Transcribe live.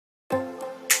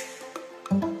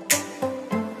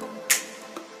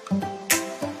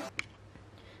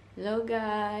Hello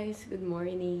guys! Good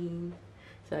morning!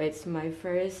 So, it's my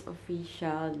first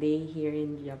official day here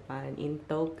in Japan, in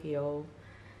Tokyo.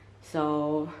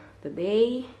 So,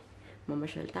 today,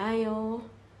 mamasyal tayo.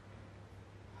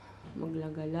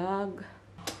 Maglagalag.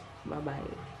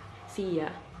 Bye-bye. See ya!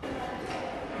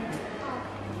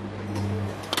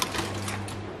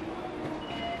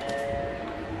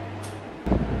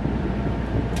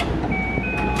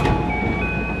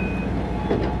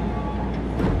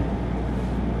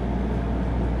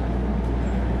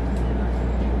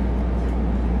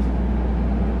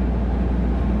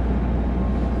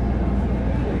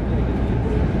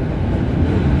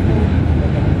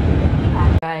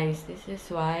 Guys, this is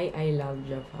why I love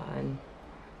Japan.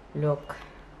 Look.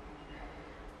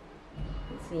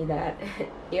 See that?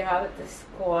 You have to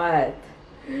squat.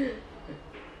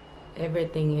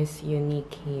 Everything is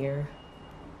unique here.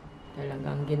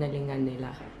 Talagang ginalingan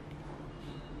nila.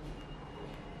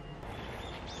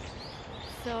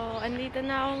 So, andito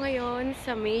na ako ngayon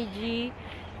sa Meiji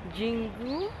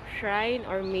Shrine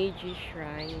or Meiji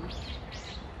Shrine.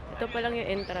 Ito pa lang yung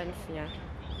entrance niya.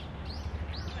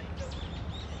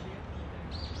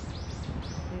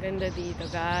 Ang ganda dito,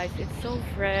 guys. It's so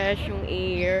fresh yung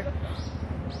air.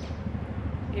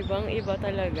 Ibang-iba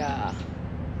talaga.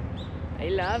 I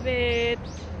love it.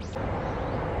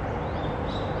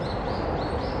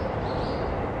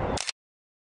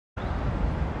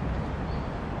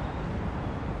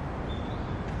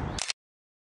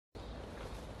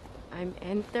 I'm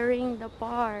entering the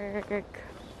park.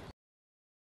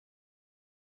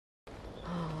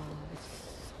 Oh,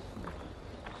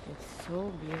 it's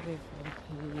so beautiful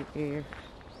here.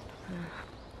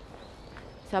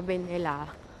 Sabi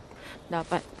nila,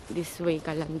 dapat this way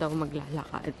ka lang daw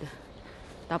maglalakad.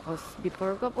 Tapos,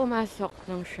 before ka pumasok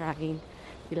ng shrine,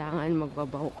 kailangan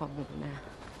magbabaw ka muna.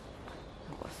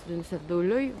 Tapos, dun sa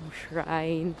dulo yung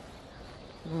shrine,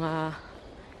 mga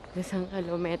 1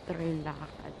 kilometro yung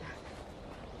lakad.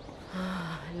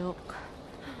 Look.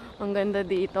 Ang ganda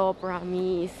dito,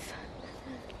 promise.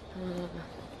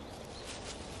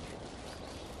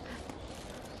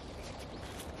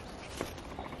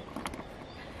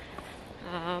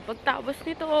 Pagtapos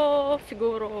nito,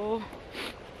 siguro,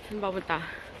 saan ba punta?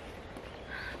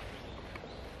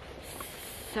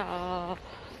 Sa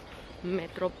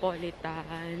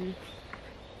Metropolitan.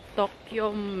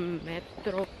 Tokyo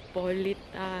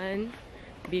Metropolitan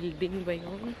building ba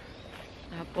yun?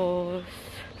 Tapos,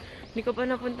 hindi ko pa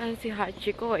napuntahan si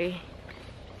Hachiko eh.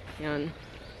 Yan.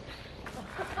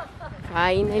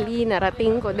 Finally,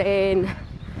 narating ko din.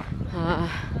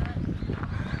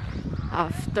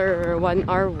 After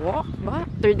 1 hour walk ba?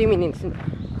 30 minutes.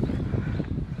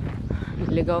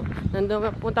 Naligaw.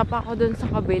 Nandun, punta pa ako dun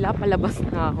sa kabila. Palabas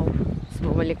na ako. Tapos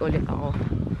bumalik ulit ako.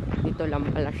 Dito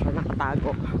lang pala siya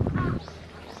nakatago.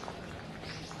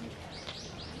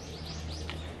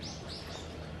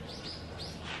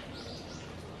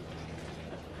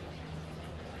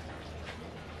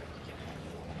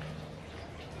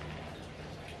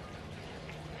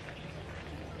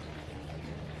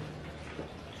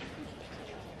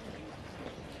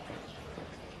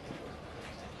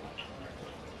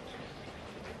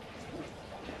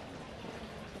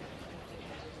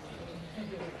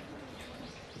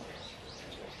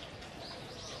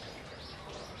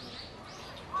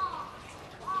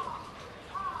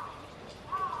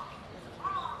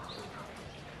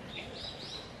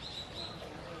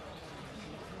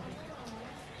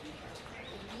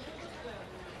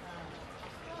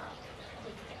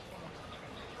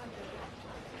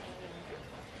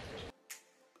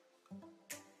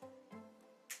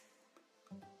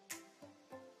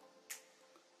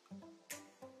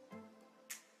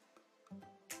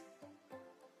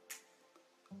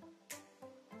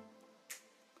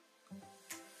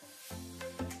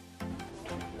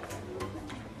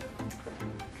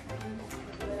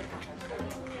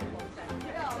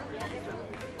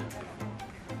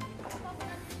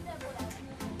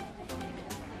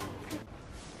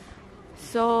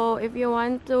 So, if you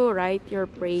want to write your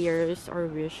prayers or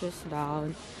wishes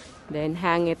down, then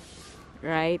hang it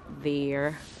right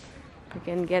there. You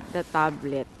can get the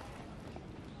tablet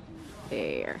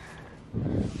there.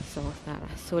 So, tara,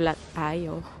 sulat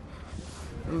tayo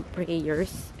ng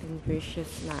prayers and wishes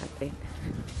natin.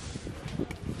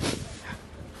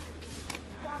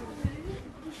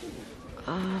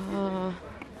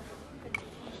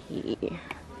 Here.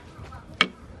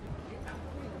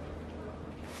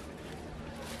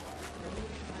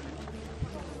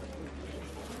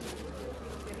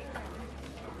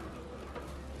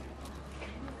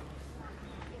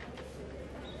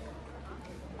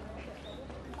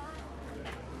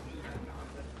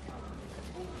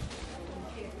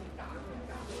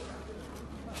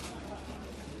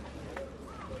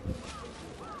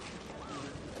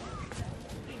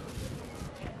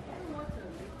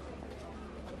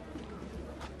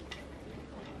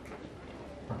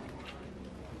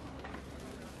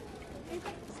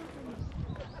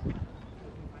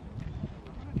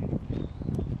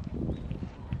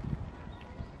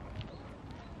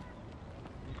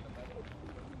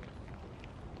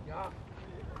 Kain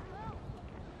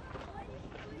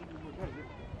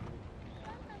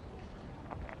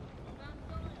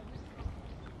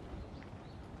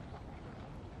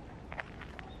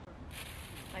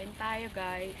tayo,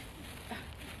 guys.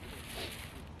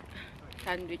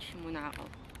 Sandwich muna ako.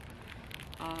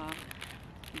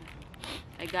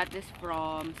 I got this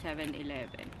from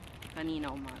 7-Eleven. Kanina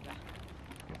umaga.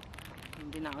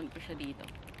 Dinaan ko siya dito.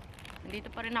 Nandito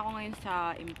pa rin ako ngayon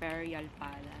sa Imperial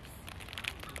Palace.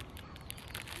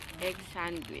 Egg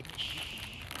sandwich.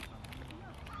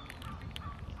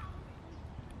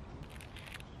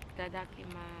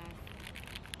 Itadakimasu.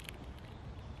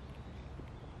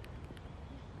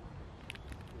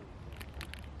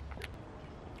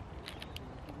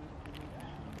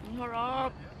 Harap!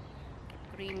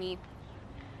 Creamy.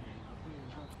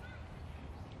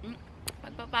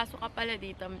 Pagpapasok ka pala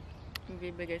dito,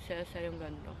 bibigay sila sa yung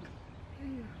ganito.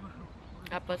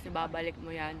 Tapos ibabalik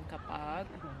mo yan kapag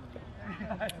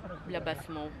labas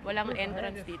mo. Walang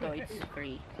entrance dito, it's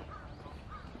free.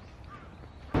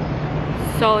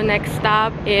 So next stop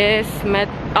is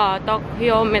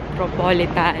Tokyo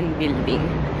Metropolitan building.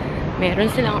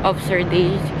 Meron silang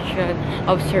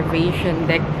observation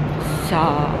deck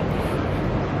sa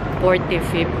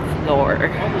 45th floor.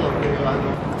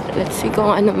 Let's see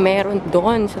kung ano meron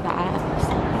doon sa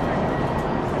taas.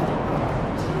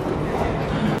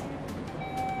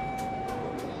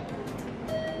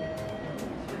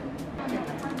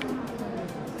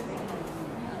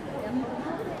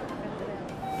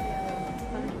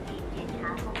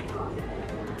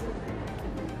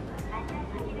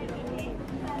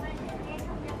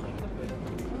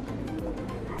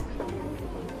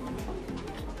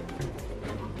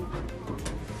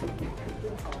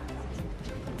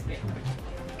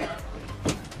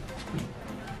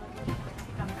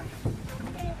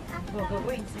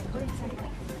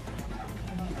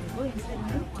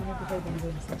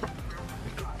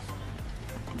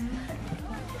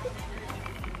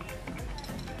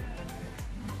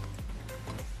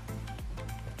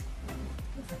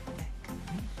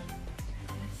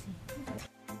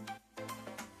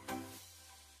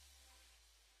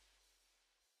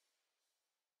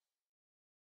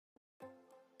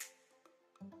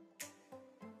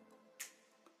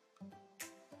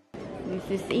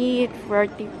 This is it,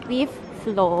 45th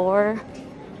floor.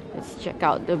 Let's check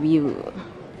out the view.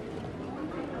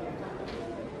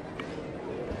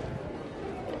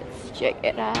 Let's check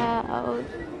it out.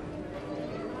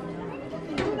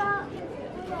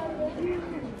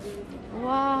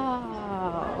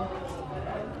 Wow!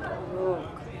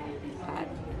 Look at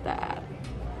that.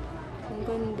 Ang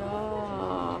ganda.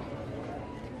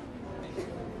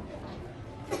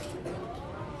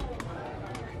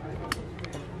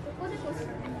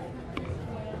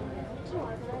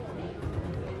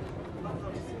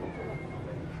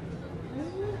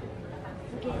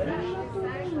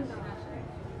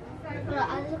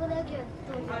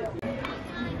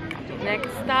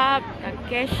 Next stop,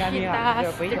 Takeshita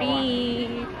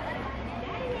Street.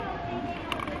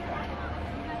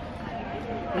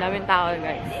 Daming tao,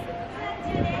 guys.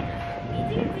 Silan.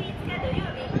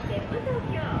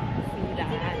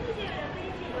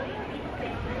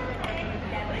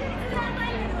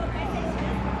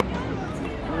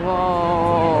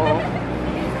 Wow.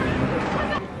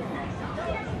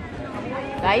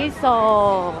 Daiso.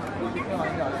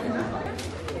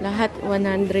 Lahat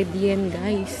 100 yen,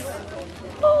 guys.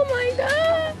 Oh my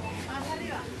God!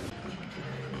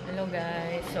 Hello,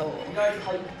 guys. So,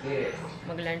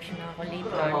 mag-lunch na ako. Late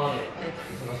lunch. It's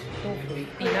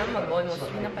 2:50 na. Mag-almost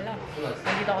 3 na pala.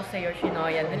 Nandito ako sa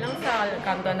Yoshinoya. Doon lang sa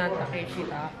kanto ng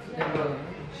Takeshita.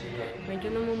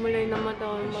 Medyo namumulay na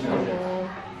mata mo.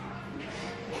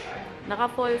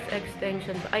 Naka-false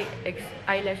extension. Ay,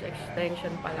 eyelash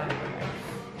extension pala.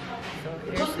 So,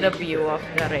 here's the view of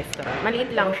the restaurant.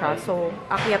 Maliit lang siya. So,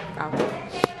 akyat ako.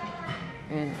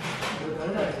 Ayan.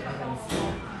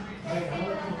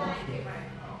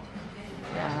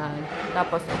 Yan.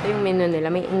 Tapos, ito yung menu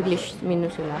nila. May English menu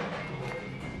sila.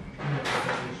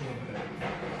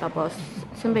 Tapos,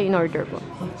 saan ba in-order ko?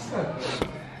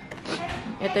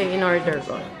 Ito yung in-order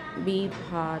ko. Beef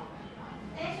hot.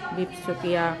 Beef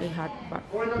sukiyaki hot pot.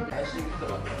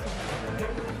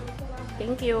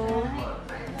 Thank you.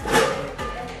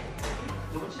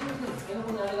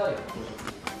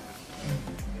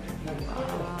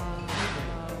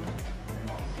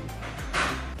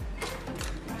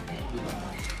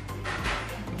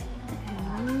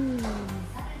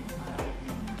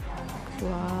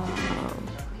 Wow.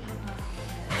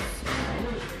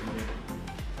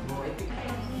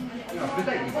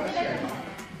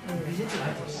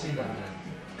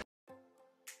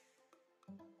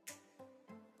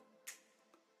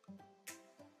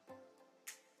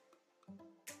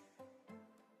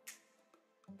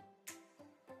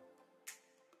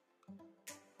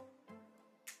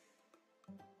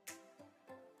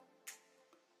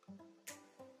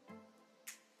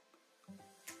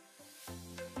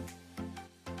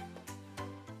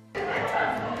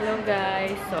 Hello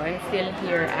guys, so I'm still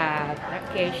here at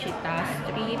Takeshita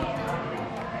Street.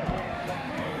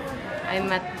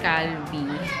 I'm at Calvi.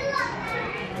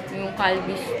 Yung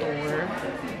Calvi store.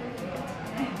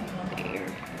 There.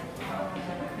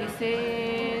 This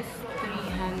is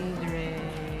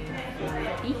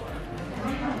 340.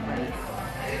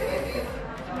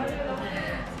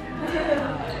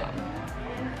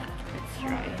 Let's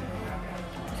try.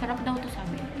 Sarap daw to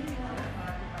sabi.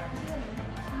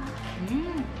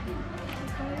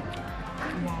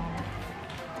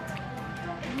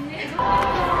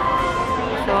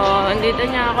 So, andito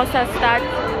niya ako sa statue.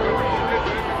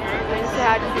 Ayun si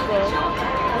Hachiko.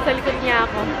 Nasa likod niya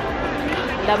ako.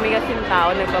 Ang dami kasing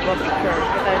tao, nagpapapicture.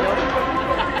 Kita nyo?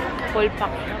 Full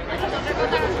pack siya.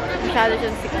 Masyado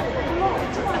siyang sikat.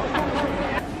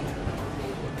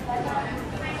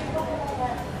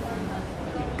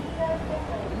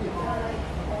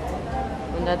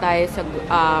 Punta tayo sa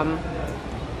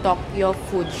Tokyo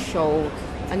food show.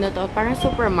 Ano to? Parang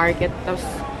supermarket. Tapos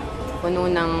puno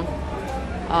ng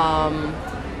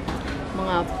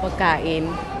mga pagkain.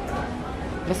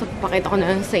 Basta pakita ko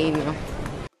na lang sa inyo.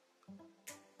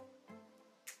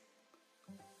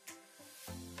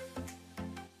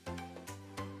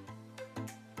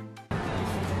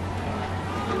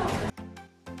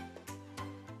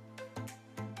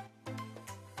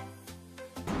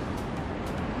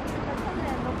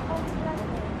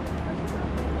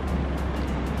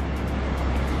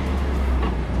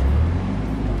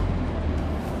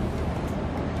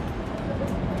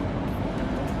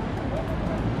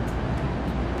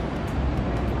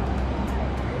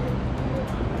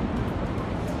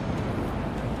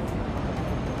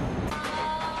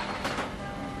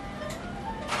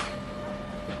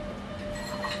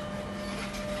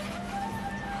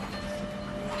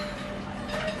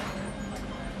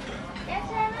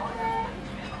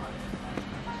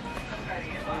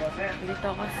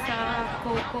 Dito ako sa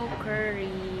Coco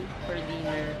curry for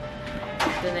dinner.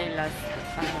 Ito na yung last.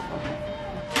 Paano ko?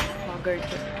 Magar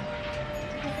ko.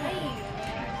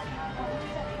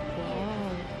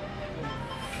 Wow.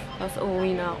 Tapos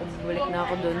uuwi na ako. Balik na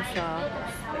ako dun sa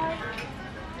hostel.